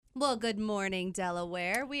Well, good morning,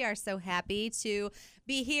 Delaware. We are so happy to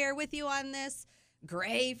be here with you on this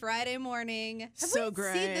gray Friday morning. Have So we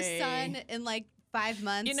gray. seen the sun in like 5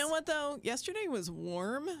 months? You know what, though? Yesterday was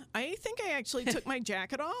warm. I think I actually took my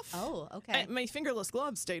jacket off. Oh, okay. My fingerless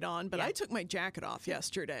gloves stayed on, but Yeah. I took my jacket off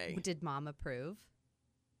yesterday. Did Mom approve?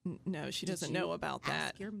 No, she Did doesn't you know about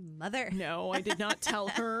that. Ask your mother. No, I did not tell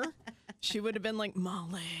her. She would have been like,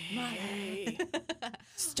 Molly,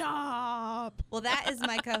 stop. Well, that is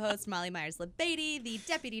my co-host, Molly Myers-Lebeatty, the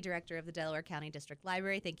Deputy Director of the Delaware County District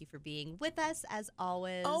Library. Thank you for being with us, as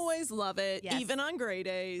always. Always love it, Yes. even on gray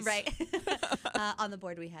days. Right. On the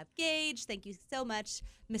board, we have Gage. Thank you so much,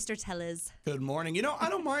 Mr. Tellez. Good morning. You know, I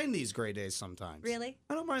don't mind these gray days sometimes. Really?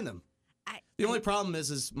 I don't mind them. The only problem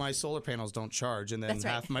is my solar panels don't charge, and then That's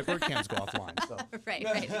right. half my bird cams go offline. So. Right,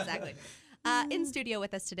 exactly. In studio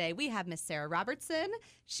with us today, we have Miss Sarah Robertson.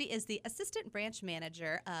 She is the Assistant Branch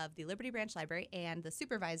Manager of the Liberty Branch Library and the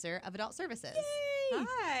Supervisor of Adult Services.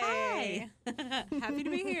 Hi. Happy to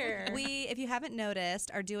be here. We, if you haven't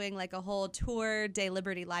noticed, are doing like a whole tour de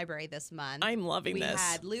Liberty Library this month. I'm loving this. We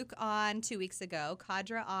had Luke on 2 weeks ago,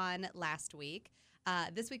 Kadra on last week.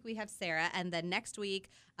 This week we have Sarah, and then next week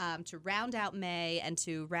to round out May and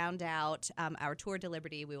to round out our tour de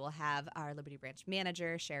Liberty, we will have our Liberty Branch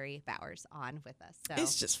manager, Sherry Bowers, on with us. So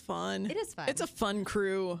It's just fun. It is fun. It's a fun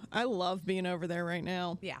crew. I love being over there right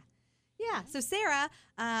now. Yeah. So Sarah,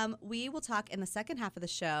 we will talk in the second half of the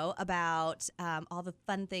show about all the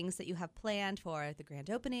fun things that you have planned for the grand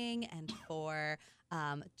opening and for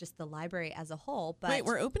just the library as a whole. But Wait,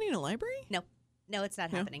 we're opening a library? No, it's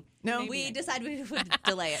not happening. No? We decided we would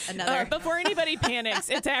delay it another. Before anybody panics,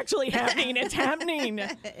 it's actually happening. It's happening.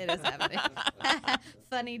 It is happening.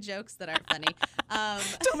 Funny jokes that aren't funny.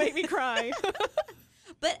 Don't make me cry.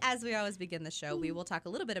 But as we always begin the show, we will talk a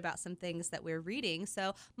little bit about some things that we're reading.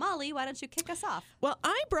 So, Molly, why don't you kick us off? Well,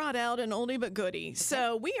 I brought out an oldie but goodie.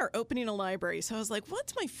 So we are opening a library. So I was like,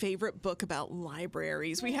 what's my favorite book about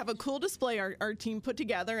libraries? We have a cool display our team put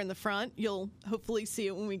together in the front. You'll hopefully see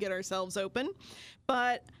it when we get ourselves open.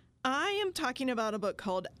 But I am talking about a book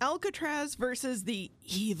called Alcatraz versus the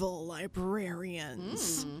Evil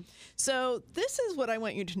Librarians. So this is what I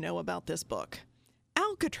want you to know about this book.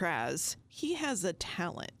 Alcatraz, he has a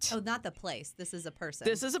talent. Oh, not the place. This is a person.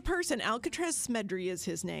 This is a person. Alcatraz Smedry is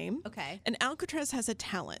his name. Okay. And Alcatraz has a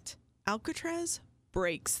talent. Alcatraz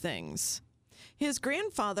breaks things. His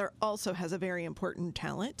grandfather also has a very important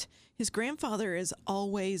talent. His grandfather is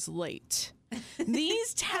always late.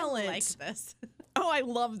 These talents. I like this. Oh, I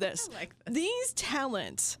love this. I like this. These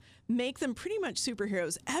talents make them pretty much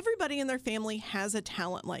superheroes. Everybody in their family has a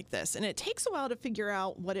talent like this, and it takes a while to figure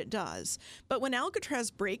out what it does. But when Alcatraz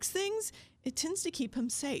breaks things, it tends to keep him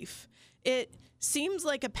safe. It seems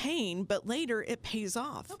like a pain, but later it pays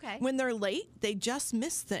off. Okay. When they're late, they just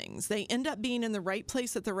miss things. They end up being in the right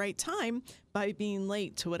place at the right time by being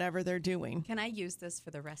late to whatever they're doing. Can I use this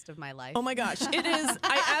for the rest of my life? Oh my gosh, it is.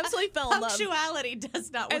 I absolutely fell in love. Punctuality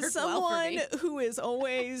does not work As well for someone me. who is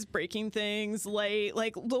always breaking things late,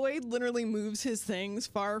 like Lloyd literally moves his things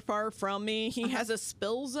far, far from me. He has a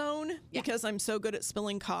spill zone because I'm so good at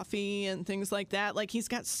spilling coffee and things like that. Like he's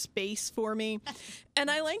got space for me.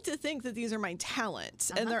 And I like to think that these are my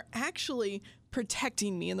talents and they're actually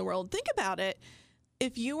protecting me in the world. Think about it.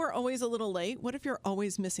 If you are always a little late, what if you're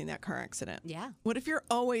always missing that car accident? Yeah. What if you're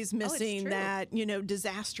always it's missing true. that,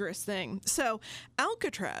 disastrous thing? So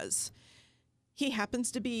Alcatraz, he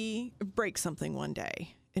happens to break something one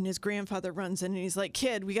day, and his grandfather runs in and he's like,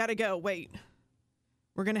 "Kid, we got to go. Wait,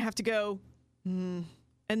 we're going to have to go." And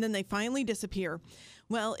then they finally disappear.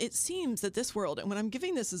 Well, it seems that this world, and when I'm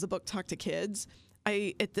giving this as a book talk to kids,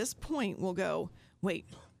 I, at this point, will go, "Wait,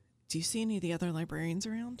 do you see any of the other librarians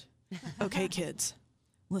around?" Okay, kids,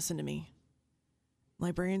 listen to me.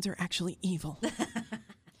 Librarians are actually evil.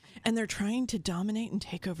 And they're trying to dominate and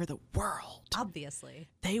take over the world. Obviously.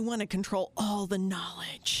 They want to control all the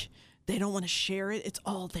knowledge. They don't want to share it. It's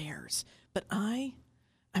all theirs. But I'm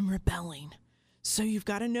rebelling. So you've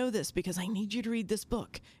got to know this because I need you to read this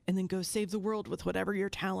book and then go save the world with whatever your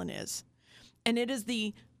talent is. And it is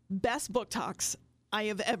the best book talks I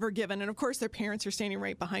have ever given. And of course, their parents are standing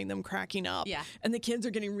right behind them cracking up. Yeah. And the kids are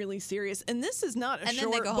getting really serious. And this is not a And short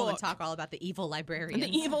then they go home and book. talk all about the evil librarians.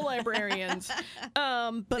 The evil librarians.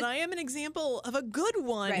 But I am an example of a good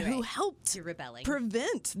one who helped You're rebelling.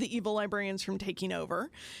 prevent the evil librarians from taking over.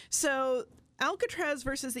 So Alcatraz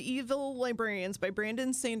versus the Evil Librarians by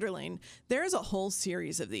Brandon Sanderling. There's a whole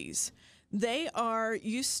series of these.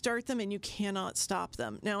 You start them and you cannot stop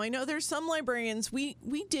them. Now, I know there's some librarians, we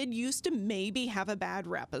did used to maybe have a bad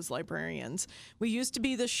rep as librarians. We used to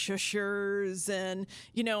be the shushers. And,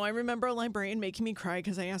 I remember a librarian making me cry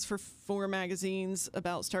because I asked for 4 magazines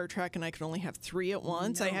about Star Trek and I could only have 3 at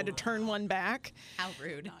once. I had to turn one back. How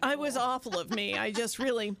rude. I was awful of me. I just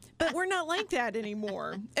really, but we're not like that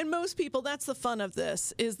anymore. And most people, that's the fun of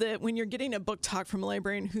this, is that when you're getting a book talk from a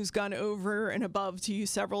librarian who's gone over and above to you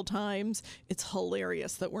several times, it's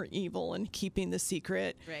hilarious that we're evil and keeping the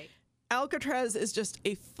secret. Right. Alcatraz is just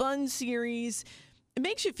a fun series. It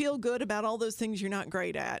makes you feel good about all those things you're not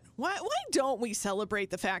great at. Why don't we celebrate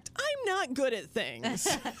the fact I'm not good at things?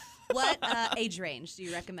 What age range do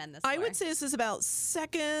you recommend this for? I would say this is about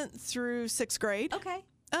 2nd through 6th grade. Okay.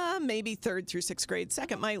 Maybe 3rd through 6th grade.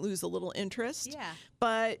 2nd might lose a little interest. Yeah.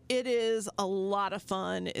 But it is a lot of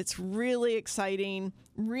fun. It's really exciting,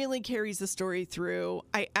 really carries the story through.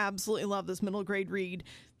 I absolutely love this middle grade read.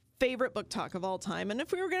 Favorite book talk of all time. And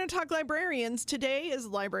if we were going to talk librarians, today is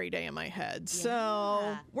Library Day in my head.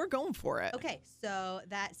 So we're going for it. Okay, so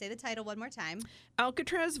say the title one more time.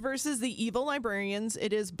 Alcatraz versus the Evil Librarians.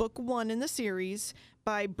 It is book 1 in the series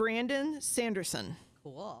by Brandon Sanderson.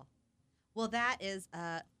 Cool. Well, that is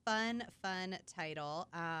a fun title.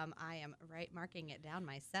 I am marking it down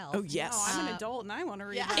myself. Oh, yes. Oh, I'm an adult and I want to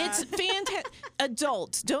read that. It's fantastic.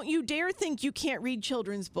 Adults, don't you dare think you can't read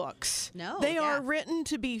children's books. No, They are written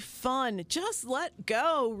to be fun. Just let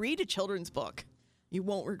go. Read a children's book. You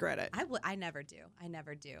won't regret it. I never do.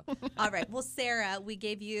 All right. Well, Sarah, we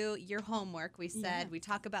gave you your homework. We said we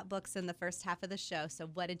talk about books in the first half of the show. So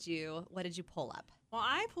what did you pull up? Well,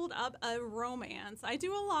 I pulled up a romance. I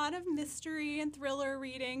do a lot of mystery and thriller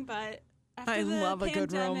reading, but after I the love a pandemic,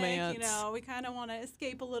 good romance. we kind of want to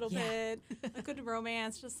escape a little bit. A good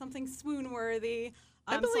romance, just something swoon-worthy.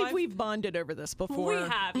 I believe we've bonded over this before. We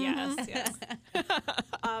have, yes.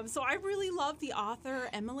 So I really love the author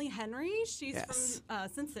Emily Henry. She's from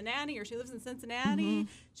Cincinnati, or she lives in Cincinnati.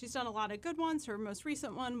 She's done a lot of good ones. Her most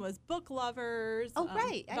recent one was Book Lovers. Oh,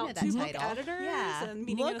 right. I know about that 2 title. book editors. Yeah. And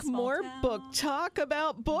meeting in a Look, small more town. book talk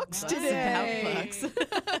about books today.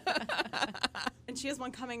 And she has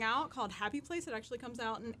one coming out called Happy Place. It actually comes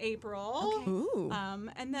out in April. Okay. Ooh.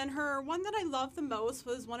 And then her one that I loved the most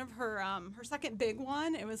was one of her second big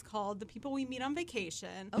one. It was called The People We Meet on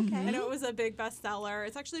Vacation. Okay. I know it was a big bestseller.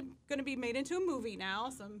 It's actually going to be made into a movie now.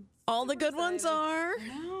 So I'm All the super good ones excited. are.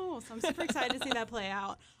 No, so I'm super excited to see that play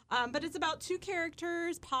out. But it's about 2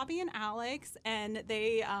 characters, Poppy and Alex, and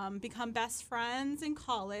they become best friends in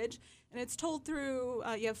college. And it's told through,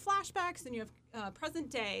 you have flashbacks and you have present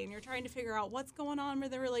day, and you're trying to figure out what's going on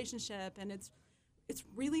with their relationship. And it's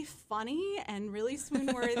really funny and really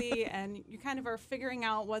swoon-worthy, and you kind of are figuring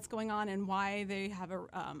out what's going on and why they have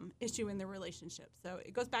a issue in their relationship. So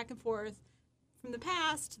it goes back and forth from the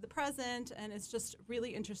past to the present, and it's just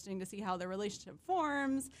really interesting to see how their relationship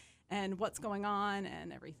forms and what's going on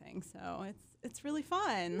and everything. So it's really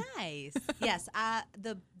fun. Nice. Yes.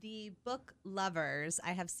 The book Lovers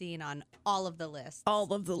I have seen on all of the lists.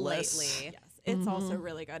 All of the lists. lately. Yes, it's also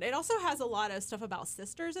really good. It also has a lot of stuff about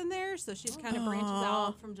sisters in there, so she's kind of branches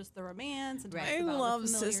out from just the romance. And talks I about the love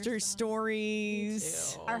familiar sister stuff.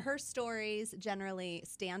 stories. Me too. Are her stories generally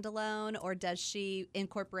standalone, or does she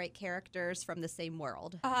incorporate characters from the same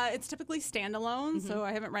world? It's typically standalone, so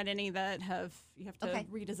I haven't read any that you have to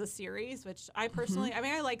read as a series, which I personally, I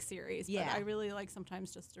mean, I like series, but I really like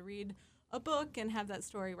sometimes just to read a book and have that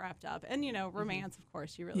story wrapped up. And, romance, of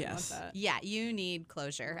course, you really want that. Yeah, you need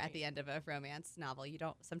closure at the end of a romance novel. You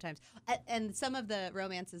don't sometimes. And some of the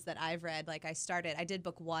romances that I've read, like I did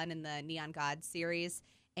book 1 in the Neon God series,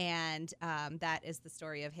 and that is the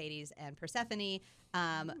story of Hades and Persephone.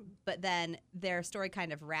 But then their story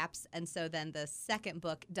kind of wraps, and so then the second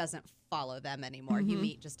book doesn't follow them anymore. You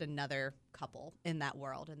meet just another couple in that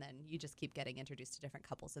world, and then you just keep getting introduced to different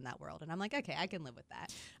couples in that world. And I'm like, okay, I can live with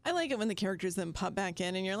that. I like it when the characters then pop back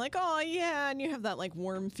in and you're like, oh, yeah. And you have that like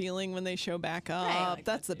warm feeling when they show back up. Right.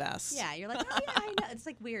 That's the best. Yeah, you're like, oh yeah, I know. It's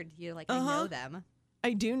like weird. You're like, I know them.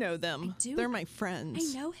 I do know them. I do. They're my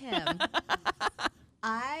friends. I know him.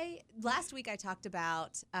 Last week I talked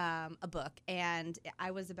about a book, and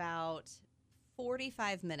I was about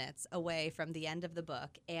 45 minutes away from the end of the book,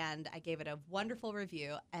 and I gave it a wonderful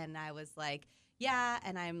review, and I was like, yeah,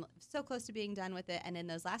 and I'm so close to being done with it. And in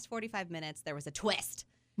those last 45 minutes, there was a twist.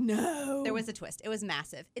 No. There was a twist. It was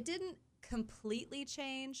massive. It didn't completely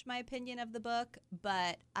change my opinion of the book,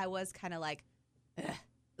 but I was kind of like, ugh.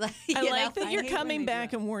 I like that I you're hate when coming they do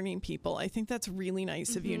back that. and warning people. I think that's really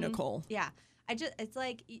nice of you, Nicole. Yeah. it's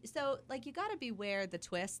like, so like you got to beware the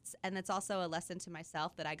twists. And it's also a lesson to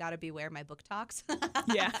myself that I got to beware my book talks.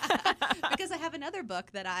 Yeah. Because I have another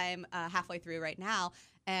book that I'm halfway through right now.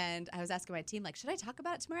 And I was asking my team, like, should I talk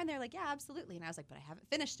about it tomorrow? And they're like, yeah, absolutely. And I was like, but I haven't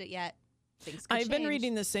finished it yet. Things could I've been change.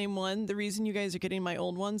 reading the same one. The reason you guys are getting my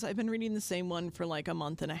old ones, I've been reading the same one for like a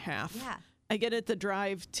month and a half. Yeah. I get it the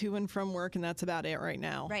drive to and from work, and that's about it right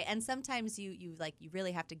now. Right, and sometimes you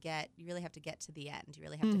really have to get to the end. You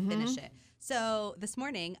really have to finish it. So this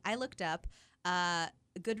morning I looked up a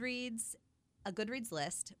Goodreads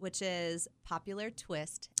list, which is popular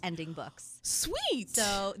twist ending books. Sweet.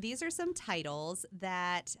 So these are some titles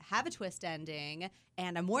that have a twist ending,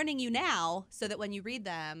 and I'm warning you now so that when you read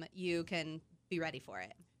them, you can be ready for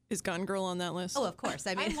it. Is Gone Girl on that list? Oh, of course.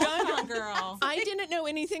 I I mean, love Gone Girl. I didn't know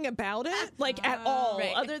anything about it, like at all,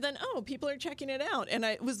 Right. other than, people are checking it out. And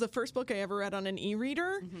it was the first book I ever read on an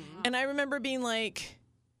e-reader. And I remember being like,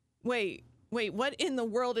 wait, what in the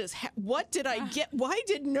world what did I get? Why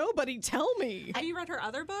did nobody tell me? Have you read her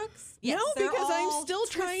other books? Yes, no, they're because I'm all still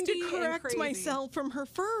trying to twisty and correct crazy. myself from her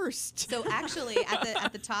first. so actually,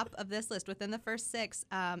 at the top of this list, within the first 6,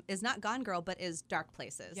 is not Gone Girl, but is Dark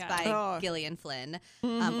Places Yeah. by Oh. Gillian Flynn,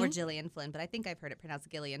 or Gillian Flynn, but I think I've heard it pronounced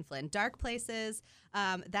Gillian Flynn. Dark Places,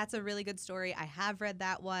 that's a really good story. I have read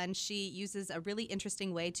that one. She uses a really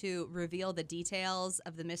interesting way to reveal the details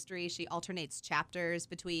of the mystery. She alternates chapters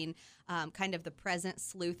between kind of the present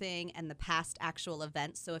sleuthing and the past actual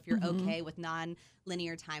events. So if you're okay with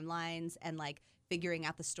non-linear timelines and like figuring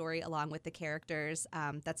out the story along with the characters,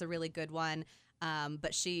 that's a really good one.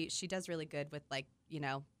 But she does really good with like,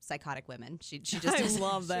 psychotic women. She just I does,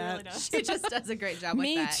 love She that. really does. she just does a great job with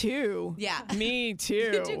Me that. too. Yeah. Me too.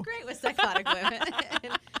 You do great with psychotic women.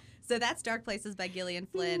 So that's Dark Places by Gillian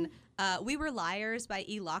Flynn. We Were Liars by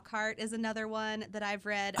E. Lockhart is another one that I've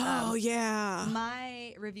read. Oh, yeah.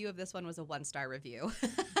 My review of this one was a 1-star review.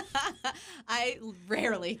 I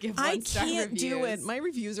rarely give I 1-star can't reviews. do it. My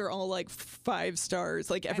reviews are all like 5 stars.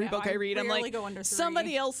 Like every know, book I I read, I'm rarely like, go under 3.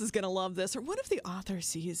 somebody else is going to love this. Or what if the author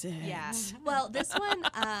sees it? Yeah. Well, this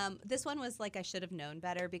one was like I should have known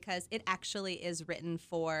better because it actually is written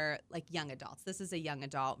for like young adults. This is a young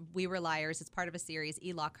adult. We Were Liars. It's part of a series.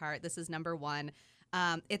 E. Lockhart. This is number 1.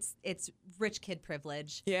 It's rich kid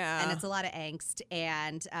privilege. Yeah. And it's a lot of angst,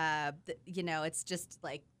 and it's just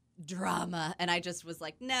like drama. And I just was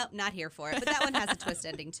like, no, not here for it. But that one has a twist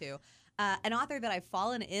ending too. An author that I've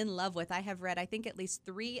fallen in love with, I have read, I think, at least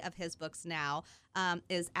 3 of his books now,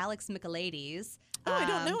 is Alex Michaelides. Oh, I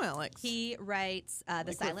don't know Alex. He writes The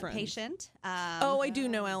we're Silent friends. Patient. I do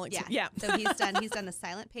know Alex. Yeah. So he's done The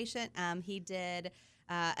Silent Patient. He did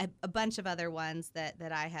a bunch of other ones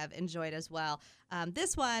that I have enjoyed as well.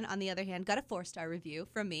 This one, on the other hand, got a 4-star review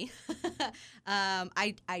from me.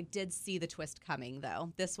 I did see the twist coming,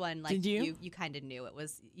 though. This one, like Did you? You kind of knew it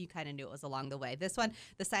was. You kind of knew it was along the way. This one,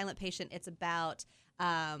 The Silent Patient. It's about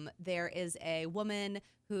there is a woman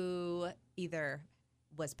who either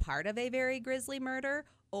was part of a very grisly murder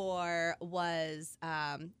or was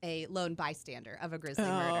a lone bystander of a grisly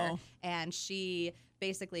murder, and she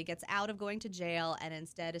basically gets out of going to jail and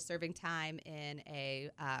instead is serving time in a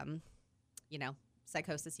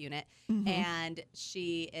psychosis unit, and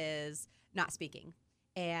she is not speaking.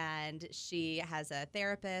 And she has a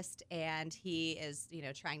therapist, and he is,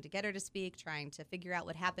 trying to get her to speak, trying to figure out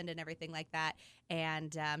what happened and everything like that.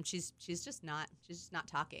 And she's just not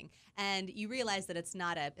talking. And you realize that it's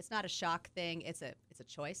not a shock thing. It's a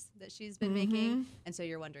choice that she's been making. And so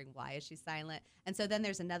you're wondering, why is she silent? And so then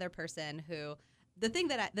there's another person who. The thing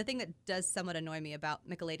that does somewhat annoy me about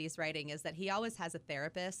Michaelides' writing is that he always has a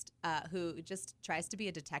therapist who just tries to be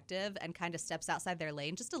a detective and kind of steps outside their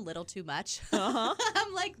lane just a little too much.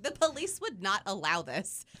 I'm like, the police would not allow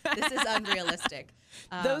this. This is unrealistic.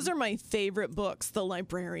 Those are my favorite books, the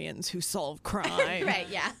librarians who solve crime. Right,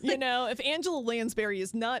 yeah. If Angela Lansbury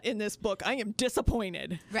is not in this book, I am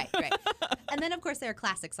disappointed. Right. And then, of course, there are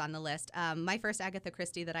classics on the list. My first Agatha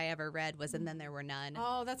Christie that I ever read was And Then There Were None.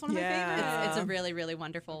 Oh, that's one of my Yeah. favorites. It's a really, really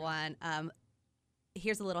wonderful one.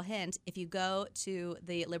 Here's a little hint. If you go to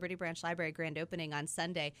the Liberty Branch Library grand opening on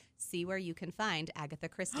Sunday, see where you can find Agatha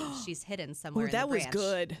Christie. She's hidden somewhere in the that was branch.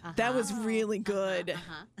 good. That was really good.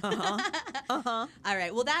 All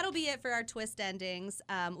right. Well, that'll be it for our twist endings.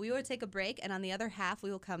 We will take a break, and on the other half, we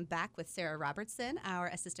will come back with Sarah Robertson, our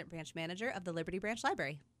Assistant Branch Manager of the Liberty Branch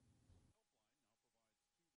Library.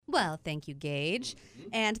 Well, thank you, Gage.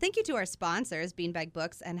 And thank you to our sponsors, Beanbag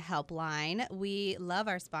Books and Helpline. We love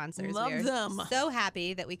our sponsors. Love We're them. so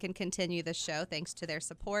happy that we can continue the show thanks to their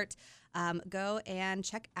support. Go and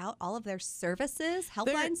check out all of their services.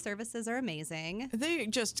 Helpline services are amazing. They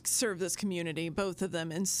just serve this community, both of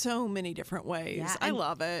them, in so many different ways. Yeah, I and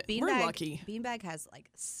love it. We're lucky. Beanbag has like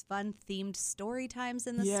fun themed story times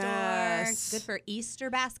in the Yes. store. Good for Easter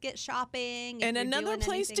basket shopping. if And you're another doing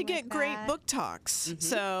place to anything get like great that. book talks.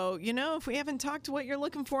 So, if we haven't talked what you're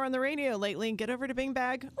looking for on the radio lately, get over to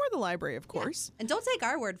Beanbag or the library, of course. And don't take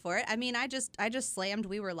our word for it. I mean, I just slammed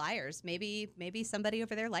We Were Liars. Maybe somebody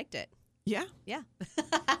over there liked it. Yeah. Yeah.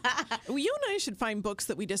 Well, you and I should find books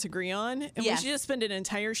that we disagree on, and Yes. we should just spend an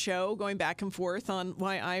entire show going back and forth on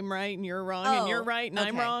why I'm right and you're wrong, and you're right and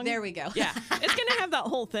I'm okay. wrong. There we go. Yeah, it's going to have that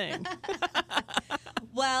whole thing.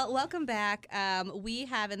 Well, welcome back. We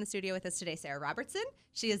have in the studio with us today Sarah Robertson.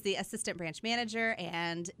 She is the assistant branch manager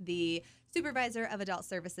and the supervisor of adult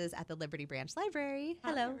services at the Liberty Branch Library.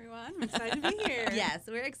 Hi, Hello. everyone. I'm excited to be here. Yes,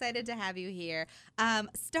 we're excited to have you here.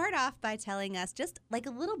 Start off by telling us just like a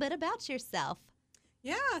little bit about yourself.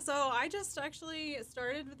 Yeah, so I just actually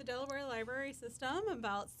started with the Delaware Library System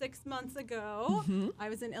about 6 months ago. I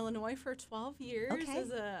was in Illinois for 12 years Okay. as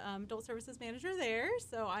a adult services manager there.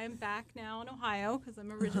 So I am back now in Ohio because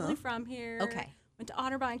I'm originally from here. Okay. Went to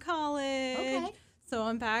Otterbein College. Okay. So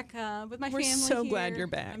I'm back with my We're family so here. glad you're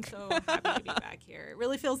back. I'm so happy to be back here. It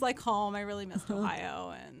really feels like home. I really missed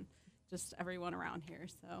Ohio and just everyone around here.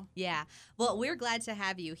 So Yeah. Well, we're glad to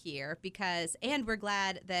have you here and we're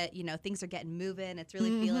glad that, things are getting moving. It's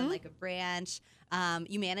really feeling like a branch.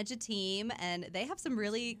 You manage a team and they have some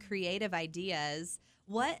really creative ideas.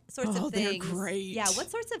 What sorts of they're things? great. Yeah. What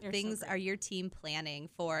sorts of They're so things great. are your team planning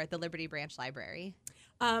for the Liberty Branch Library?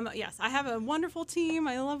 yes, I have a wonderful team.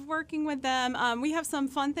 I love working with them. We have some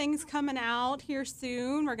fun things coming out here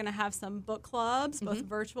soon. We're going to have some book clubs, both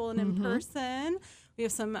virtual and in person. We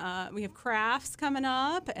have we have crafts coming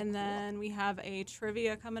up, and then we have a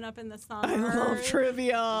trivia coming up in the summer. I love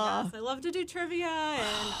trivia. Yes, I love to do trivia,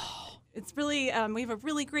 and it's really we have a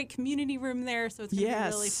really great community room there, so it's going to be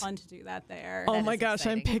really Yes. fun to do that there. Oh That my is gosh,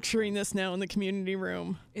 I'm exciting. picturing this now in the community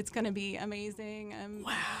room. It's going to be amazing.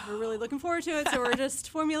 We're really looking forward to it. So we're just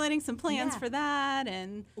formulating some plans Yeah. for that.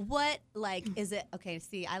 And What, is it? Okay,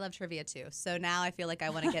 see, I love trivia too. So now I feel like I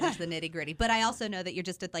want to get into the nitty gritty. But I also know that you're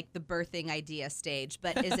just at the birthing idea stage.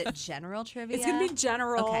 But is it general trivia? it's going to be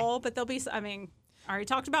general, Okay. but there'll be, I already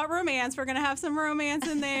talked about romance. We're going to have some romance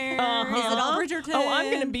in there. Is it all Bridgerton? Oh, I'm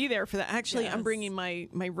going to be there for that. Actually, I'm Yes. bringing my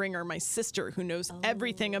ringer, my sister, who knows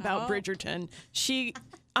everything about Bridgerton.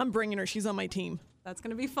 I'm bringing her. She's on my team. That's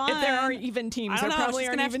going to be fun. If there aren't even teams, I don't there know. probably She's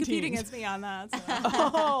aren't going to have to even compete teams. against me on that. So.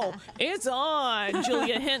 Oh, it's on.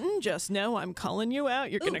 Julia Hinton, just know I'm calling you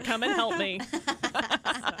out. You're going to come and help me.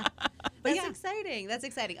 That's exciting. That's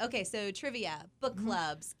exciting. Okay, so trivia, book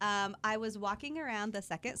clubs. I was walking around the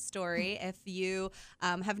second story. If you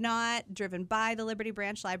have not driven by the Liberty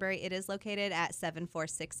Branch Library, it is located at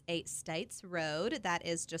 7468 Stites Road. That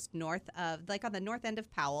is just north of, on the north end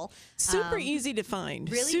of Powell. Super easy to find.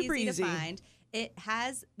 Really Super easy to find.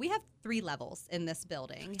 We have 3 levels in this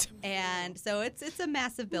building, and so it's a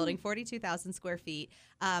massive building, 42,000 square feet.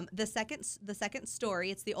 The second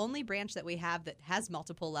story, it's the only branch that we have that has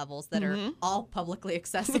multiple levels that are all publicly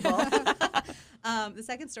accessible. The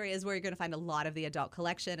second story is where you're going to find a lot of the adult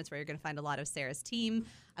collection. It's where you're going to find a lot of Sarah's team.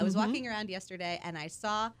 I was walking around yesterday and I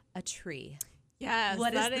saw a tree. Yes,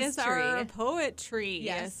 What is that this is our tree? poetry.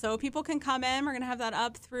 Yes. So people can come in. We're going to have that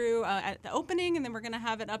up through at the opening, and then we're going to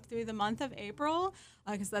have it up through the month of April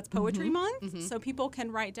because that's Poetry Month. So people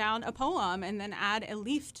can write down a poem and then add a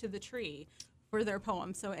leaf to the tree for their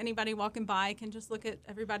poem. So anybody walking by can just look at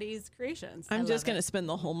everybody's creations. I'm love just going it. to spend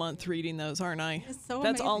the whole month reading those, aren't I? It's so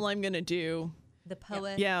That's all amazing. I'm going to do. The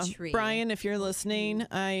poetry. Yeah, Brian, if you're listening,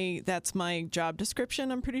 that's my job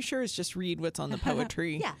description. I'm pretty sure is just read what's on the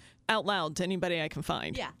poetry Yeah. out loud to anybody I can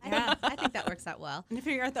find. Yeah, Yeah. I think that works out well. And if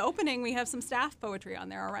you're at the opening, we have some staff poetry on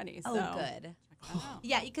there already. So Oh, good.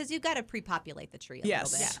 Yeah, because you've got to pre-populate the tree a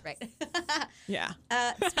Yes. little bit, right? Yeah.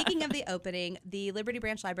 Speaking of the opening, the Liberty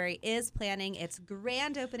Branch Library is planning its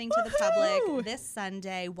grand opening to the Woohoo! public this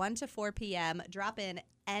Sunday, 1 to 4 p.m. Drop in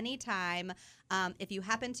anytime. If you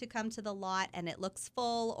happen to come to the lot and it looks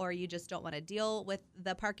full or you just don't want to deal with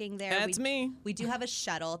the parking there, That's me. We do have a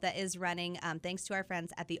shuttle that is running thanks to our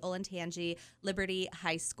friends at the Olentangy Liberty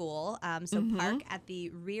High School. So park at the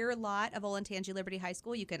rear lot of Olentangy Liberty High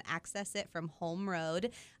School. You can access it from Home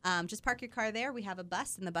Road. Just park your car there. We have a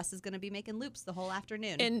bus, and the bus is going to be making loops the whole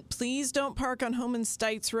afternoon. And please don't park on Home and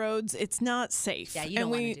Stites roads. It's not safe. Yeah, you don't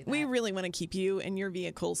and wanna we do we that. really want to keep you and your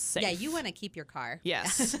vehicles safe. Yeah, you want to keep your car.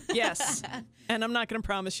 Yes. Yes, yes. And I'm not going to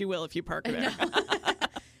promise you will if you park there.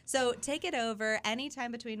 So take it over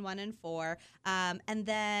anytime between 1 and 4. And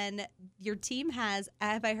then your team has,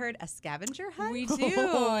 have I heard, a scavenger hunt? We do,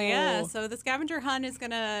 yeah. So the scavenger hunt is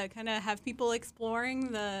going to kind of have people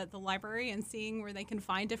exploring the library and seeing where they can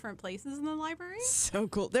find different places in the library. So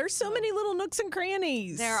cool. There's so many little nooks and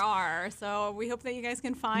crannies. There are. So we hope that you guys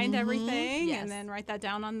can find everything Yes. and then write that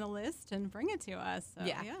down on the list and bring it to us. So,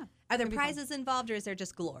 Yeah. yeah. Are there It's gonna be fun. prizes involved, or is there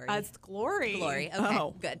just glory? It's glory. Glory. Okay,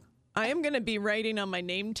 Oh. good. I am going to be writing on my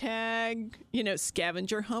name tag,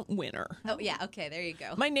 scavenger hunt winner. Oh, yeah. Okay, there you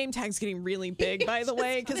go. My name tag's getting really big, by the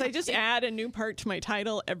way, because I just add a new part to my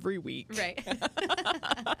title every week. Right.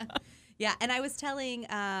 Yeah, and I was telling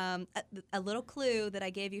a little clue that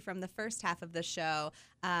I gave you from the first half of the show,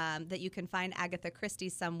 that you can find Agatha Christie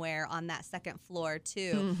somewhere on that second floor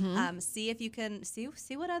too. See if you can see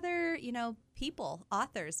what other people,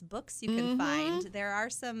 authors, books you can find. There are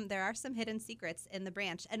some hidden secrets in the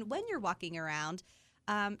branch, and when you're walking around,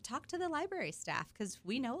 talk to the library staff because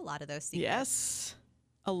we know a lot of those secrets. Yes,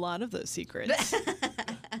 a lot of those secrets.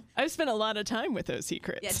 I've spent a lot of time with those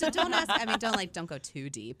secrets. Yeah, so don't ask. I mean, don't go too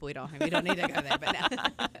deep. We don't need to go there. But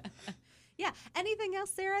no. Yeah. Anything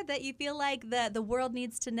else, Sarah, that you feel like the world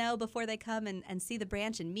needs to know before they come and see the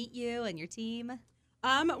branch and meet you and your team?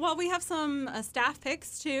 Well, we have some staff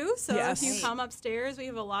picks too. So Yes. if you come upstairs, we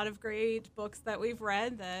have a lot of great books that we've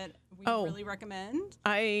read that we really recommend.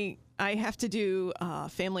 I have to do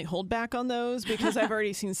family holdback on those because I've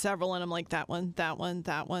already seen several, and I'm like, that one, that one,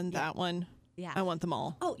 that one, that one. Yeah. I want them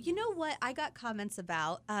all. Oh, you know what I got comments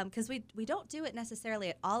about? Because we don't do it necessarily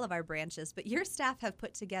at all of our branches, but your staff have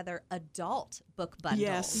put together adult book bundles.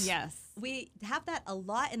 Yes. Yes. We have that a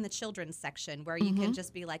lot in the children's section where you can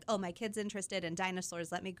just be like, oh, my kid's interested in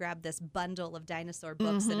dinosaurs. Let me grab this bundle of dinosaur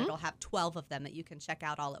books, and it'll have 12 of them that you can check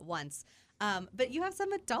out all at once. But you have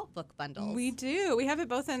some adult book bundles. We do. We have it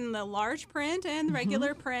both in the large print and the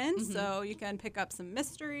regular print. So you can pick up some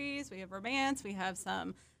mysteries. We have romance. We have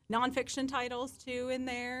some nonfiction titles too in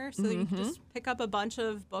there. So you can just pick up a bunch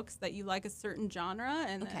of books that you like a certain genre,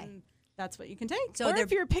 and then that's what you can take. So Or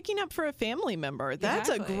if you're picking up for a family member, that's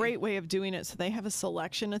Exactly. a great way of doing it. So they have a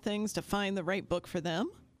selection of things to find the right book for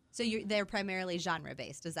them. So they're primarily genre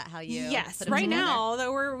based. Is that how you? Yes, put them right together? now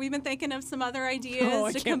though we've been thinking of some other ideas Oh,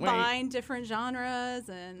 I to can't wait. combine different genres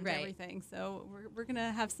and Right. everything. So we're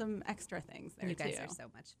gonna have some extra things there You too. guys are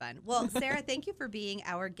so much fun. Well, Sarah, thank you for being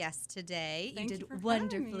our guest today. Thank you you did for having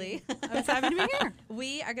wonderfully. me. I was happy to be here.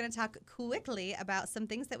 We are going to talk quickly about some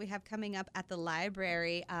things that we have coming up at the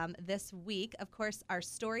library this week. Of course, our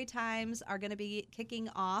story times are going to be kicking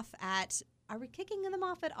off at. Are we kicking them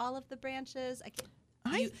off at all of the branches?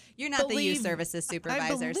 You're not the youth services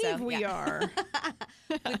supervisor, I believe so we yeah. are.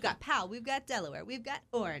 We've got Powell, we've got Delaware, we've got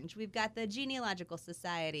Orange, we've got the Genealogical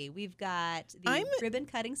Society, we've got the I'm Ribbon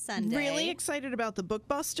Cutting Sunday. Really excited about the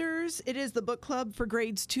Bookbusters. It is the book club for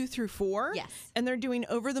grades 2 through 4. Yes. And they're doing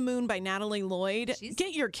Over the Moon by Natalie Lloyd. She's-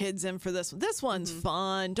 Get your kids in for this one. This one's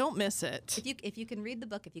fun. Don't miss it. If you can read the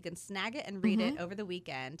book, if you can snag it and read it over the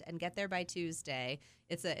weekend and get there by Tuesday,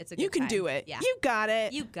 it's a good You can time. do it. Yeah. You got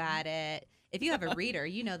it. You got it. If you have a reader,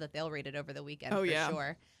 you know that they'll read it over the weekend Oh, for yeah.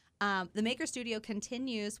 sure. The Maker Studio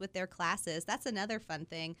continues with their classes. That's another fun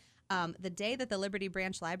thing. The day that the Liberty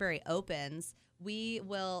Branch Library opens, we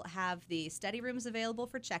will have the study rooms available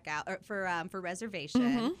for checkout or for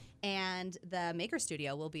reservation, and the Maker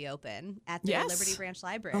Studio will be open at the Yes. Liberty Branch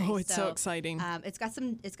Library. Oh, it's so exciting. It's got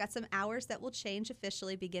some hours that will change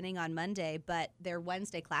officially beginning on Monday, but their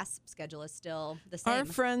Wednesday class schedule is still the same. Our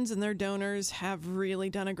friends and their donors have really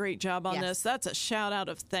done a great job on Yes. this. That's a shout out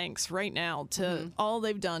of thanks right now to all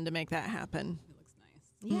they've done to make that happen. It looks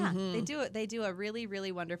nice. Yeah, they do it. They do a really,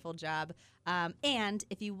 really wonderful job. And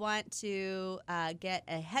if you want to get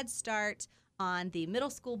a head start on the middle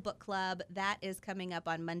school book club, that is coming up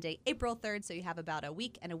on Monday, April 3rd. So you have about a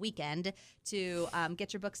week and a weekend to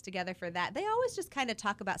get your books together for that. They always just kind of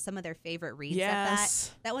talk about some of their favorite reads at that.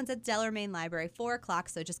 Yes. That one's at Delaware Main Library, 4 o'clock.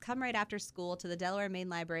 So just come right after school to the Delaware Main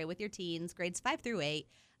Library with your teens, grades 5 through 8.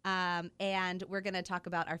 And we're going to talk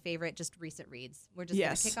about our favorite just recent reads. We're just going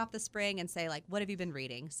Yes. to kick off the spring and say, like, what have you been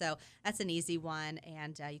reading? So that's an easy one.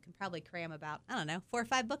 And you can probably cram about, 4 or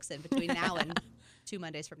 5 books in between now and 2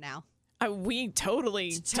 Mondays from now. We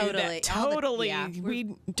totally do Totally. that. All the- Totally. yeah,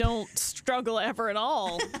 we don't struggle ever at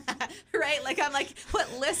all. Right? Like, I'm like,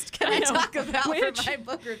 what list can I I, know. talk about Which- for my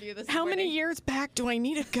book review this How morning? many years back do I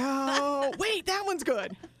need to go? Wait, that one's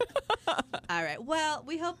good. All right. Well,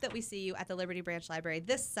 we hope that we see you at the Liberty Branch Library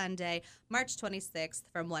this Sunday, March 26th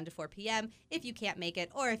from 1 to 4 p.m. If you can't make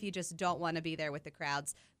it or if you just don't want to be there with the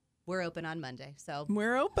crowds, we're open on Monday. So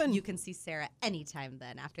We're open. you can see Sarah anytime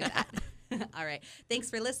then after that. All right. Thanks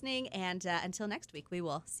for listening. And until next week, we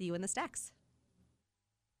will see you in the stacks.